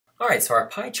All right, so our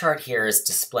pie chart here is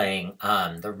displaying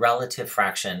the relative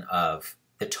fraction of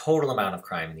the total amount of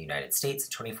crime in the United States. In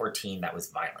 2014, that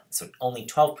was violent. So only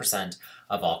 12%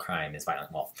 of all crime is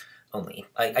violent. Well, only.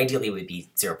 Ideally, it would be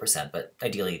 0%, but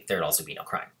ideally, there'd also be no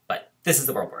crime. But this is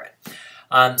the world we're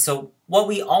in. So what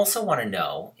we also want to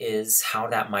know is how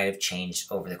that might have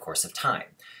changed over the course of time.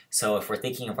 So if we're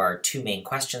thinking of our two main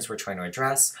questions we're trying to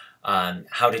address,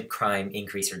 how did crime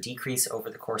increase or decrease over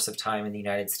the course of time in the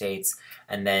United States?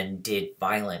 And then did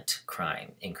violent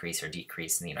crime increase or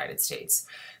decrease in the United States?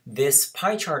 This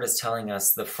pie chart is telling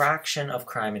us the fraction of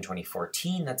crime in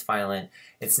 2014 that's violent.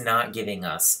 It's not giving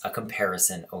us a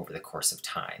comparison over the course of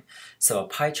time. So a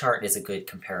pie chart is a good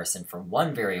comparison for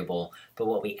one variable, but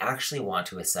what we actually want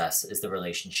to assess is the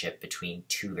relationship between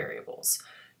two variables,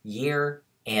 year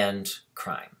and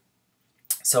crime.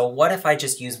 So what if I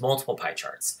just use multiple pie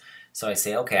charts? So I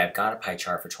say, okay, I've got a pie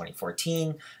chart for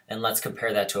 2014, and let's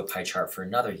compare that to a pie chart for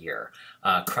another year.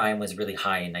 Crime was really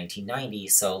high in 1990,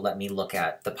 so let me look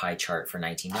at the pie chart for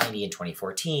 1990 and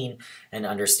 2014 and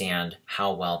understand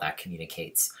how well that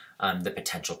communicates the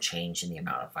potential change in the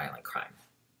amount of violent crime.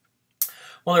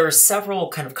 Well, there are several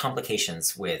kind of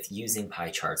complications with using pie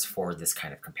charts for this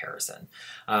kind of comparison.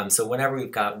 So whenever we've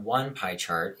got one pie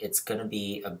chart, it's going to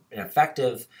be an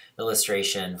effective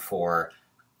illustration for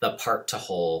the part to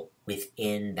whole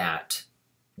within that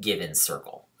given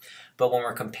circle. But when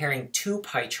we're comparing two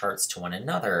pie charts to one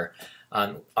another,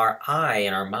 our eye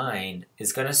and our mind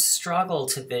is going to struggle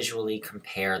to visually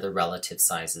compare the relative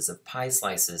sizes of pie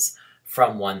slices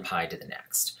from one pie to the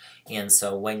next. And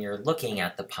so when you're looking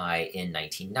at the pie in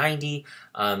 1990,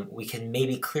 we can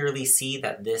maybe clearly see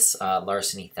that this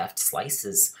larceny theft slice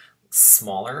is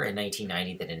smaller in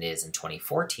 1990 than it is in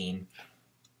 2014.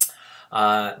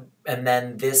 And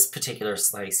then this particular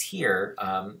slice here,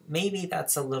 maybe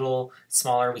that's a little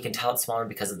smaller. We can tell it's smaller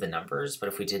because of the numbers, but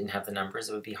if we didn't have the numbers,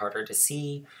 it would be harder to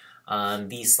see.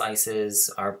 These slices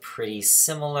are pretty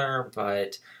similar,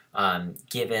 but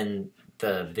given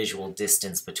the visual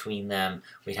distance between them,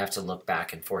 we'd have to look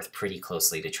back and forth pretty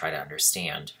closely to try to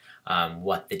understand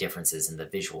what the differences in the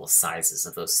visual sizes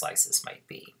of those slices might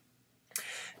be.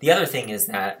 The other thing is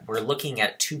that we're looking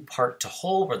at two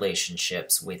part-to-whole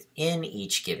relationships within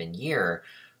each given year,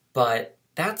 but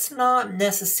that's not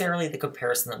necessarily the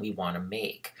comparison that we want to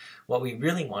make. What we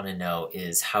really want to know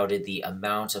is how did the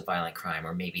amount of violent crime,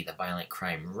 or maybe the violent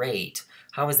crime rate,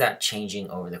 how is that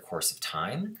changing over the course of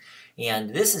time?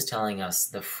 And this is telling us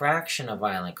the fraction of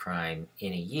violent crime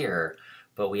in a year,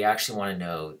 but we actually want to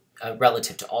know,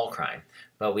 relative to all crime,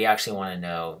 but we actually want to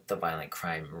know the violent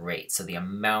crime rate, so the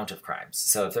amount of crimes.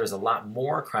 So if there's a lot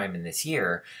more crime in this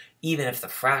year, even if the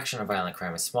fraction of violent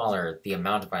crime is smaller, the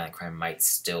amount of violent crime might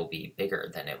still be bigger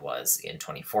than it was in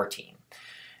 2014.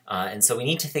 And so we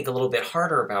need to think a little bit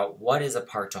harder about what is a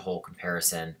part-to-whole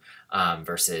comparison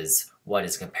versus what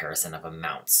is a comparison of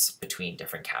amounts between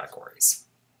different categories.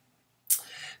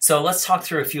 So let's talk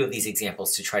through a few of these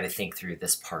examples to try to think through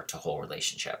this part-to-whole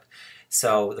relationship.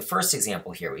 So the first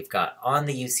example here, we've got on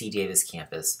the UC Davis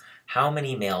campus, how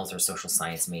many males are social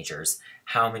science majors,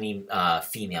 how many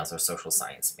females are social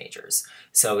science majors.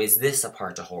 So is this a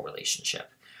part-to-whole relationship?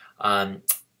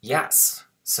 Yes.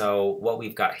 So what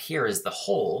we've got here is the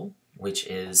whole, which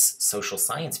is social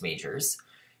science majors,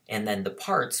 and then the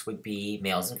parts would be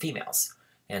males and females.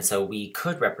 And so we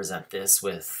could represent this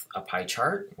with a pie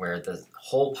chart where the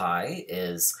whole pie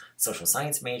is social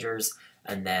science majors,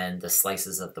 and then the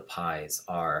slices of the pies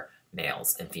are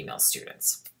males and female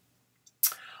students.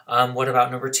 What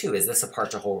about number two? Is this a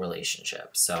part-to-whole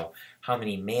relationship? So how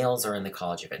many males are in the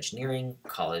College of Engineering,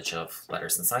 College of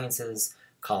Letters and Sciences,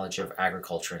 College of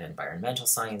Agriculture and Environmental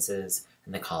Sciences,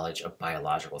 and the College of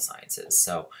Biological Sciences?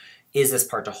 So is this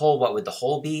part-to-whole? What would the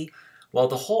whole be? Well,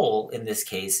 the whole in this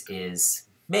case is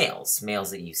males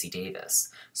at UC Davis.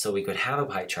 So we could have a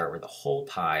pie chart where the whole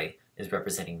pie is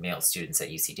representing male students at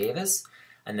UC Davis,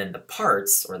 and then the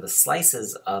parts, or the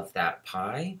slices of that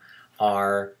pie,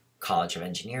 are College of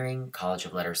Engineering, College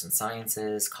of Letters and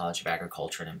Sciences, College of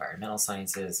Agriculture and Environmental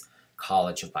Sciences,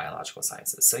 College of Biological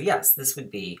Sciences. So yes, this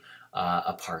would be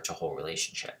a part-to-whole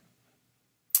relationship.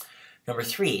 Number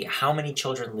three, how many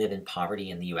children live in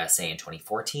poverty in the USA in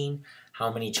 2014?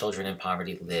 How many children in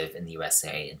poverty live in the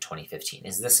USA in 2015?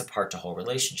 Is this a part-to-whole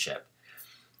relationship?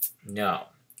 No.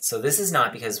 So this is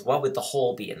not, because what would the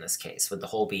whole be in this case? Would the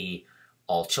whole be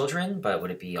all children, but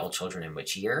would it be all children in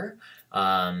which year?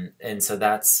 And so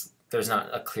there's not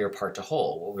a clear part to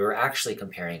whole. What we were actually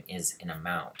comparing is an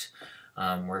amount.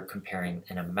 We're comparing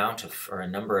an amount of, or a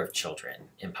number of children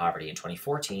in poverty in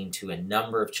 2014 to a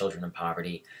number of children in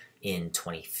poverty in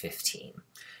 2015.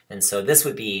 And so this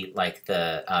would be like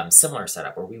the similar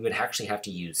setup where we would actually have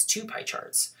to use two pie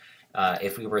charts.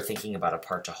 If we were thinking about a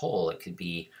part to whole, it could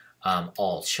be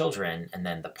all children, and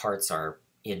then the parts are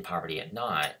in poverty and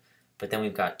not. But then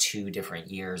we've got two different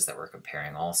years that we're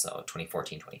comparing also,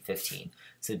 2014, 2015.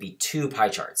 So it'd be two pie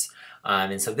charts.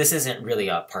 And so this isn't really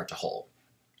a part to whole.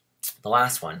 The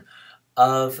last one,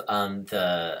 of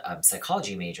the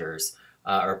psychology majors,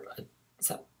 or is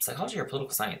that psychology or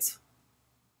political science?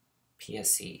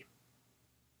 PSC.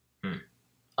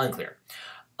 Unclear.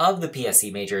 Of the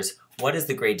PSC majors, what is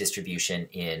the grade distribution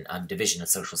in Division of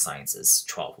Social Sciences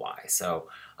 12Y? So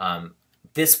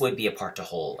this would be a part to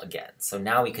whole again. So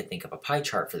now we could think of a pie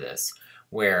chart for this,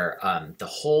 where the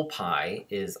whole pie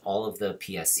is all of the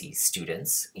PSC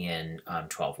students in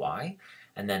 12Y,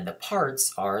 and then the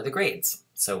parts are the grades.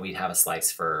 So we'd have a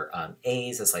slice for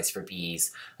A's, a slice for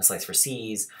B's, a slice for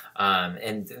C's,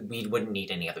 and we wouldn't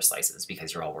need any other slices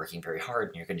because you're all working very hard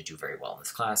and you're going to do very well in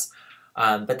this class.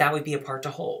 But that would be a part to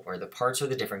whole, where the parts are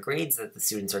the different grades that the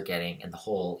students are getting, and the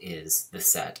whole is the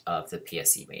set of the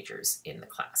PSC majors in the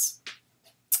class.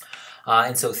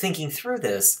 And so thinking through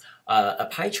this, a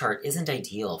pie chart isn't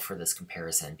ideal for this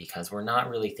comparison because we're not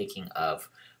really thinking of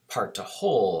part to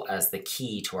whole as the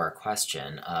key to our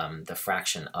question, the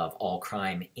fraction of all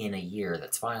crime in a year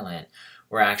that's violent.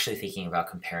 We're actually thinking about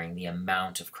comparing the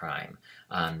amount of crime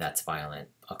that's violent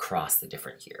across the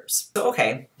different years. So,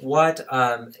 okay, what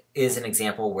is an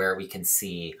example where we can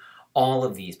see all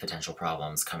of these potential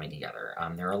problems coming together?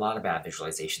 There are a lot of bad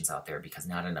visualizations out there because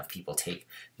not enough people take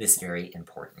this very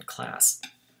important class.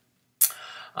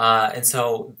 And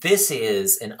so this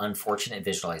is an unfortunate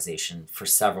visualization for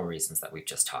several reasons that we've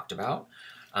just talked about.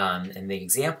 And the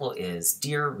example is,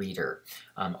 dear reader,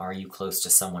 are you close to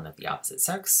someone of the opposite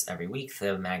sex? Every week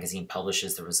the magazine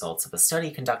publishes the results of a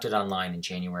study conducted online in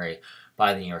January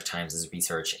by the New York Times'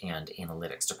 Research and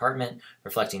Analytics Department,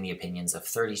 reflecting the opinions of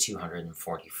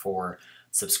 3,244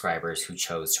 subscribers who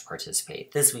chose to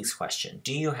participate. This week's question: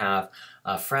 do you have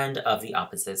a friend of the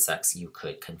opposite sex you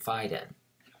could confide in?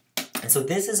 And so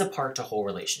this is a part to whole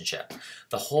relationship.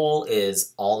 The whole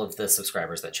is all of the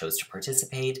subscribers that chose to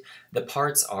participate. The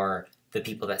parts are the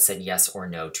people that said yes or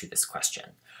no to this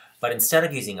question. But instead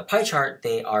of using a pie chart,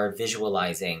 they are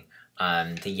visualizing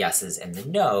the yeses and the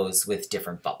nos with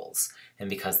different bubbles. And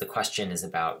because the question is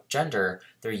about gender,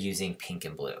 they're using pink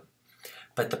and blue.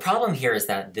 But the problem here is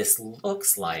that this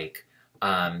looks like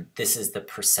this is the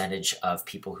percentage of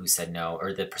people who said no,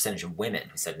 or the percentage of women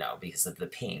who said no because of the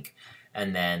pink,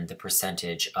 and then the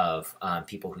percentage of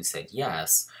people who said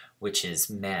yes, which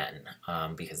is men,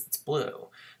 because it's blue.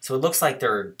 So it looks like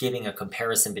they're giving a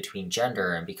comparison between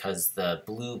gender, and because the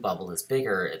blue bubble is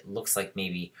bigger, it looks like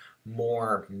maybe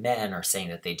more men are saying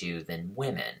that they do than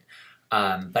women.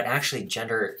 But actually,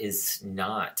 gender is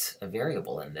not a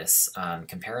variable in this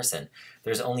comparison.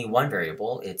 There's only one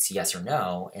variable, it's yes or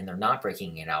no, and they're not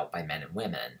breaking it out by men and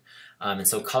women. And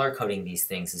so color coding these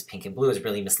things as pink and blue is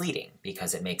really misleading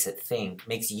because it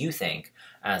makes you think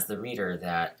as the reader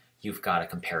that you've got a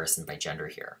comparison by gender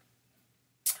here.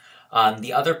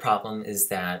 The other problem is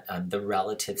that the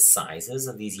relative sizes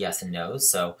of these yes and no's.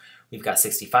 So we've got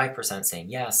 65% saying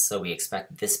yes, so we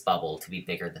expect this bubble to be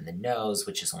bigger than the no's,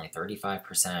 which is only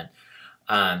 35%.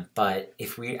 But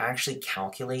if we actually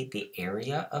calculate the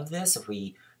area of this, if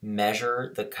we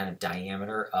measure the kind of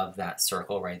diameter of that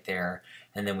circle right there,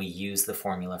 and then we use the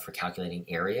formula for calculating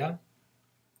area,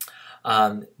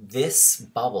 this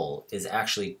bubble is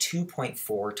actually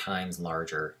 2.4 times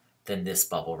larger than this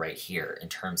bubble right here in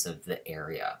terms of the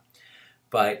area.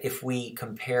 But if we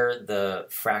compare the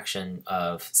fraction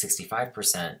of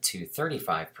 65% to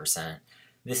 35%,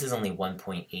 this is only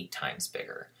 1.8 times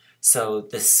bigger. So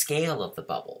the scale of the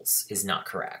bubbles is not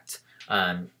correct.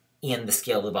 And the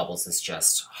scale of the bubbles is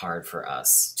just hard for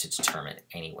us to determine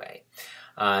anyway.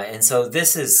 And so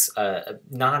this is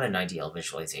not an ideal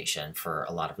visualization for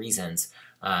a lot of reasons.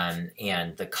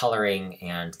 And the coloring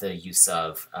and the use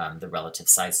of the relative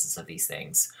sizes of these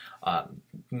things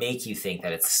make you think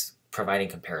that it's providing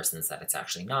comparisons that it's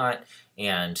actually not,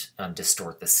 and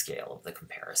distort the scale of the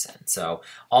comparison. So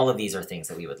all of these are things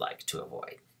that we would like to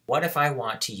avoid. What if I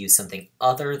want to use something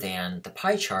other than the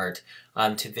pie chart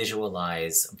to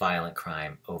visualize violent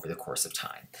crime over the course of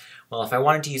time? Well, if I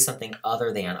wanted to use something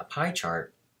other than a pie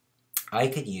chart, I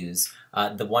could use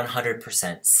the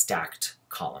 100% stacked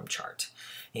column chart.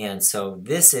 And so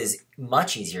this is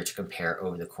much easier to compare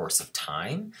over the course of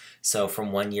time. So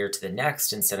from one year to the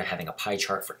next, instead of having a pie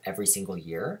chart for every single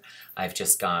year, I've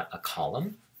just got a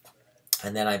column,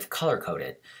 and then I've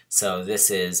color-coded. So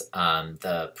this is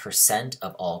the percent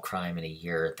of all crime in a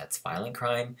year that's violent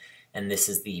crime, and this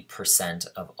is the percent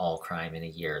of all crime in a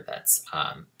year that's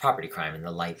property crime in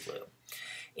the light blue.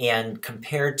 And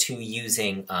compared to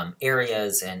using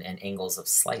areas and angles of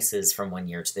slices from one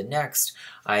year to the next,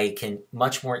 I can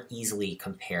much more easily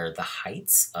compare the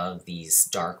heights of these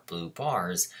dark blue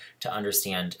bars to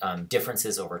understand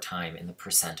differences over time in the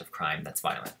percent of crime that's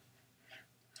violent.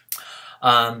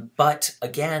 But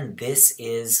again, this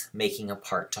is making a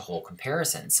part-to-whole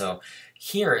comparison. So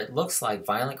here it looks like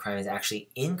violent crime is actually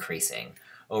increasing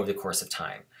over the course of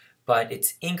time, but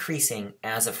it's increasing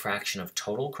as a fraction of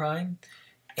total crime.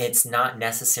 It's not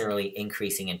necessarily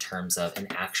increasing in terms of an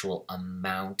actual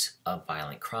amount of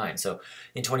violent crime. So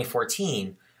in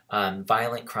 2014,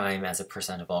 violent crime as a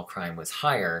percent of all crime was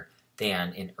higher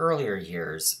than in earlier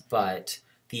years, but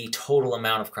the total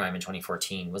amount of crime in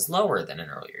 2014 was lower than in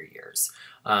earlier years.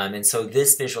 And so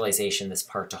this visualization, this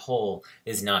part to whole,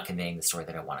 is not conveying the story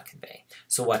that I want to convey.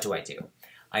 So what do?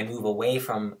 I move away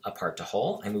from a part to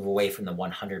whole. I move away from the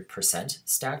 100%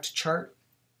 stacked chart.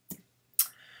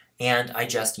 And I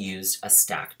just used a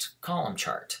stacked column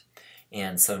chart.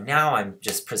 And so now I'm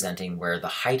just presenting where the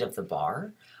height of the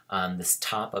bar, this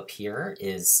top up here,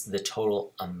 is the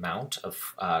total amount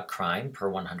of crime per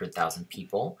 100,000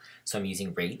 people. So I'm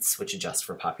using rates, which adjust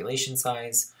for population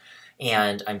size,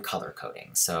 and I'm color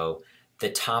coding. So the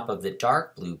top of the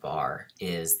dark blue bar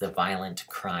is the violent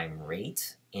crime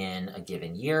rate in a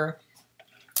given year,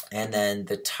 and then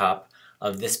the top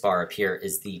of this bar up here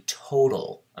is the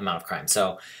total amount of crime.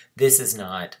 So this is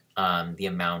not the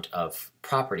amount of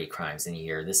property crimes in a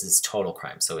year. This is total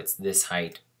crime. So it's this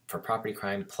height for property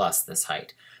crime plus this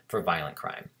height for violent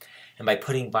crime. And by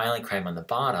putting violent crime on the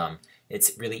bottom,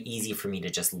 it's really easy for me to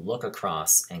just look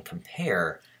across and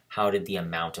compare how did the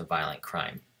amount of violent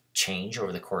crime change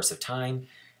over the course of time.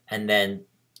 And then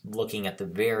looking at the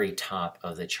very top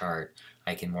of the chart,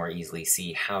 I can more easily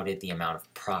see how did the amount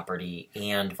of property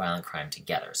and violent crime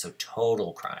together, so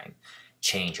total crime,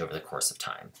 change over the course of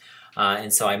time.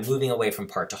 And so I'm moving away from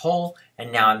part to whole,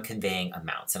 and now I'm conveying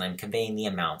amounts, and I'm conveying the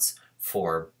amounts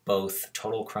for both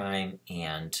total crime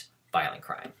and violent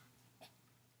crime.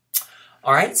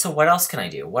 All right, so what else can I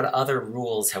do? What other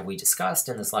rules have we discussed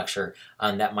in this lecture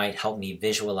that might help me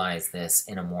visualize this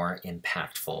in a more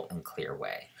impactful and clear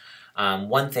way?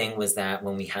 One thing was that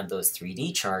when we had those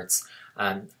 3D charts,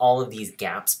 all of these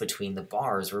gaps between the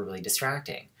bars were really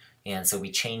distracting. And so we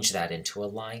changed that into a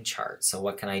line chart. So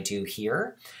what can I do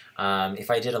here? If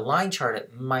I did a line chart,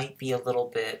 it might be a little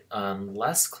bit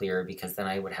less clear because then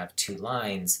I would have two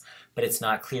lines, but it's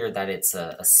not clear that it's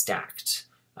a stacked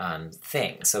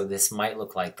thing. So this might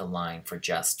look like the line for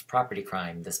just property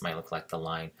crime. This might look like the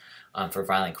line for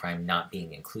violent crime not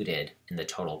being included in the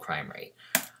total crime rate.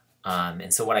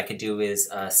 And so what I could do is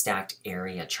a stacked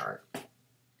area chart.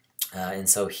 And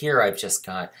so here I've just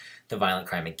got the violent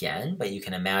crime again, but you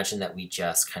can imagine that we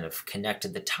just kind of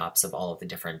connected the tops of all of the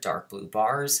different dark blue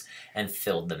bars and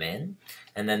filled them in.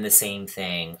 And then the same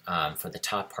thing for the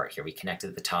top part here. We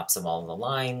connected the tops of all of the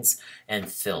lines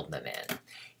and filled them in.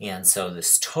 And so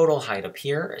this total height up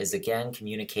here is again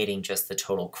communicating just the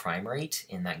total crime rate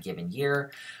in that given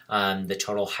year. The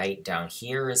total height down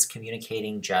here is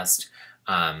communicating just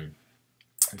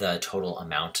the total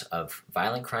amount of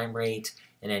violent crime rate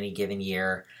in any given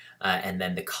year, and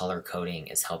then the color coding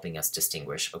is helping us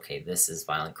distinguish, okay, this is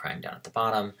violent crime down at the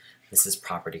bottom, this is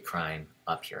property crime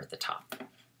up here at the top.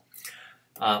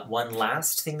 One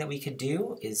last thing that we could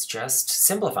do is just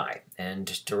simplify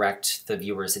and direct the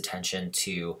viewer's attention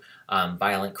to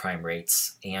violent crime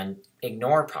rates and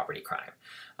ignore property crime.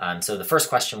 So the first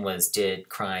question was, did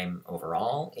crime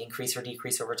overall increase or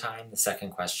decrease over time? The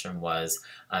second question was,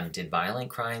 did violent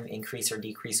crime increase or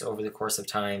decrease over the course of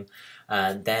time?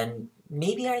 Then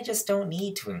maybe I just don't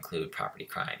need to include property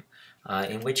crime,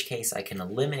 in which case I can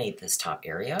eliminate this top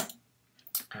area,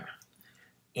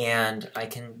 and I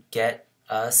can get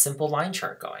a simple line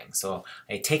chart going. So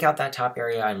I take out that top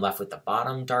area, I'm left with the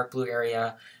bottom dark blue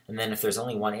area, and then if there's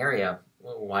only one area,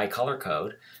 why color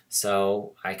code?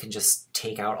 So I can just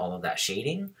take out all of that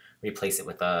shading, replace it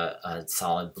with a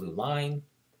solid blue line,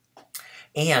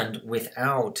 and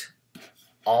without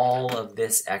all of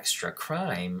this extra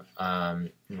crime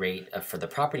rate for the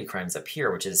property crimes up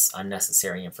here, which is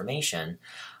unnecessary information,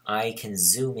 I can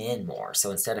zoom in more.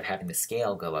 So instead of having the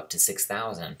scale go up to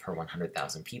 6,000 per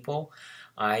 100,000 people,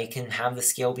 I can have the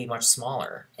scale be much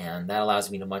smaller, and that allows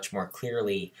me to much more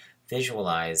clearly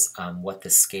visualize what the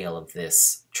scale of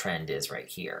this trend is right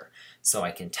here. So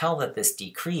I can tell that this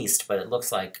decreased, but it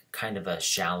looks like kind of a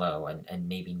shallow and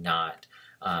maybe not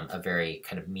a very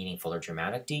kind of meaningful or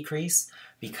dramatic decrease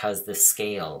because the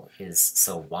scale is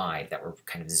so wide that we're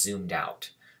kind of zoomed out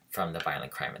from the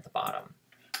violent crime at the bottom.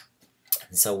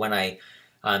 And so when I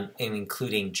am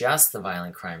including just the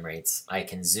violent crime rates, I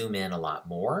can zoom in a lot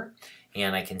more,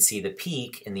 and I can see the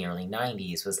peak in the early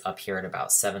 90s was up here at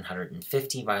about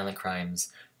 750 violent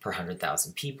crimes per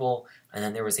 100,000 people, and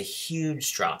then there was a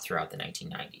huge drop throughout the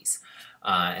 1990s.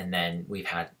 And then we've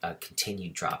had a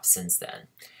continued drop since then.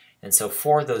 And so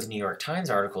for those New York Times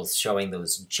articles showing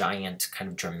those giant kind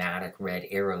of dramatic red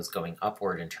arrows going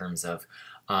upward in terms of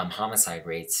homicide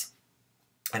rates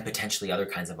and potentially other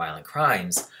kinds of violent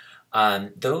crimes,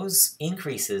 those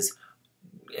increases,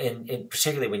 and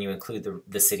particularly when you include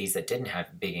the cities that didn't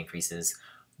have big increases,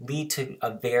 lead to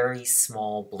a very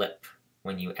small blip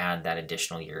when you add that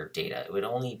additional year of data. It would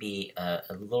only be a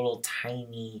little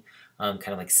tiny kind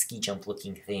of like ski jump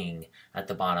looking thing at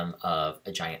the bottom of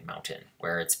a giant mountain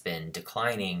where it's been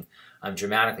declining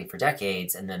dramatically for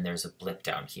decades, and then there's a blip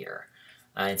down here.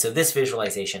 And so this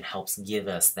visualization helps give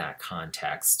us that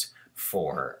context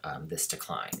for this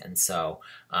decline. And so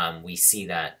we see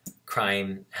that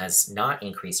crime has not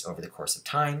increased over the course of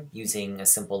time using a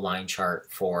simple line chart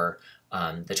for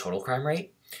the total crime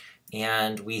rate.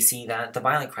 And we see that the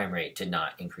violent crime rate did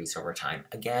not increase over time,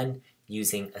 again,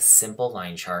 using a simple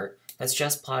line chart that's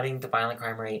just plotting the violent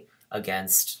crime rate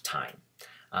against time.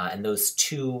 And those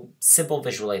two simple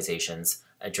visualizations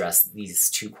address these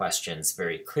two questions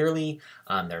very clearly.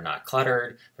 They're not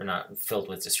cluttered, they're not filled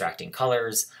with distracting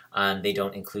colors, they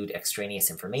don't include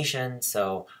extraneous information,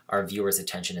 so our viewers'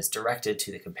 attention is directed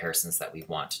to the comparisons that we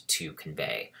want to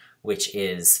convey, which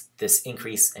is this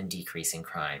increase and decrease in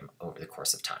crime over the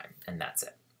course of time, and that's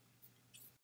it.